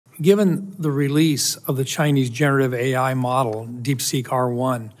Given the release of the Chinese generative AI model, DeepSeek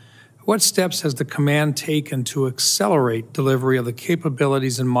R1, what steps has the command taken to accelerate delivery of the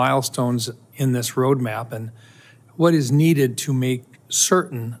capabilities and milestones in this roadmap, and what is needed to make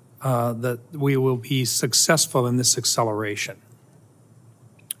certain that we will be successful in this acceleration?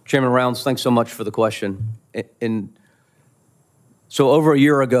 Chairman Rounds, thanks so much for the question. So over a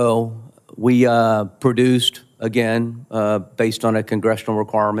year ago, we produced, again, based on a congressional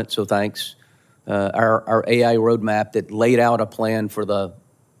requirement, so thanks, our AI roadmap that laid out a plan for the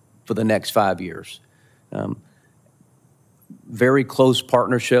next 5 years. Very close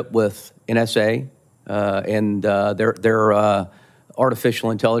partnership with NSA and their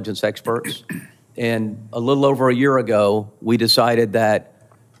artificial intelligence experts. And a little over a year ago, we decided that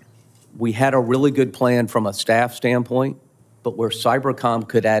we had a really good plan from a staff standpoint, but where Cybercom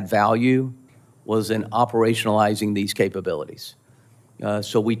could add value was in operationalizing these capabilities.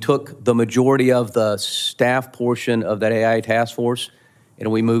 So we took the majority of the staff portion of that AI task force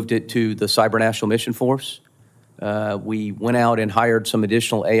and we moved it to the Cyber National Mission Force. We went out and hired some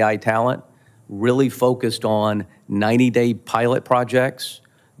additional AI talent, really focused on 90-day pilot projects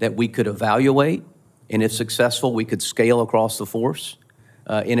that we could evaluate, and if successful, we could scale across the force.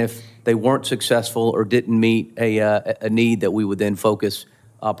 And if they weren't successful or didn't meet a need, that we would then focus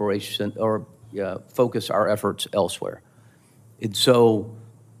focus our efforts elsewhere. And so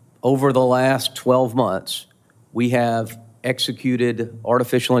over the last 12 months, we have executed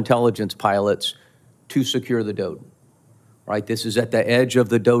artificial intelligence pilots to secure the DODN, right? This is at the edge of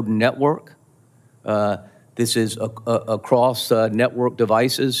the DODN network. This is across network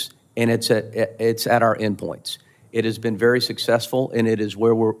devices, and it's at our endpoints. It has been very successful, and it is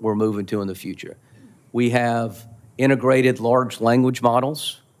where we're moving to in the future. We have integrated large language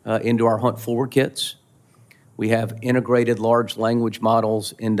models into our Hunt Forward kits. We have integrated large language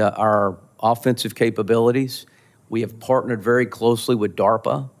models into our offensive capabilities. We have partnered very closely with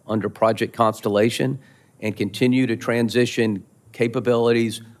DARPA under Project Constellation and continue to transition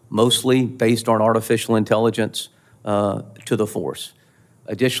capabilities mostly based on artificial intelligence to the force.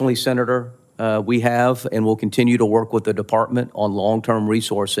 Additionally, Senator, we have and will continue to work with the department on long-term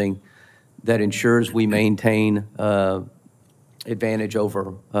resourcing that ensures we maintain advantage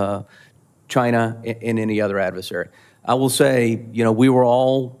over China and any other adversary. I will say, we were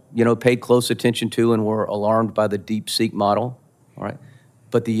all, paid close attention to and were alarmed by the DeepSeek model, all right?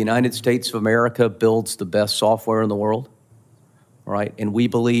 But the United States of America builds the best software in the world, all right? And we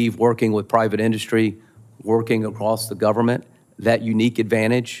believe working with private industry, working across the government, that unique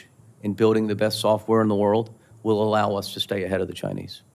advantage in building the best software in the world will allow us to stay ahead of the Chinese.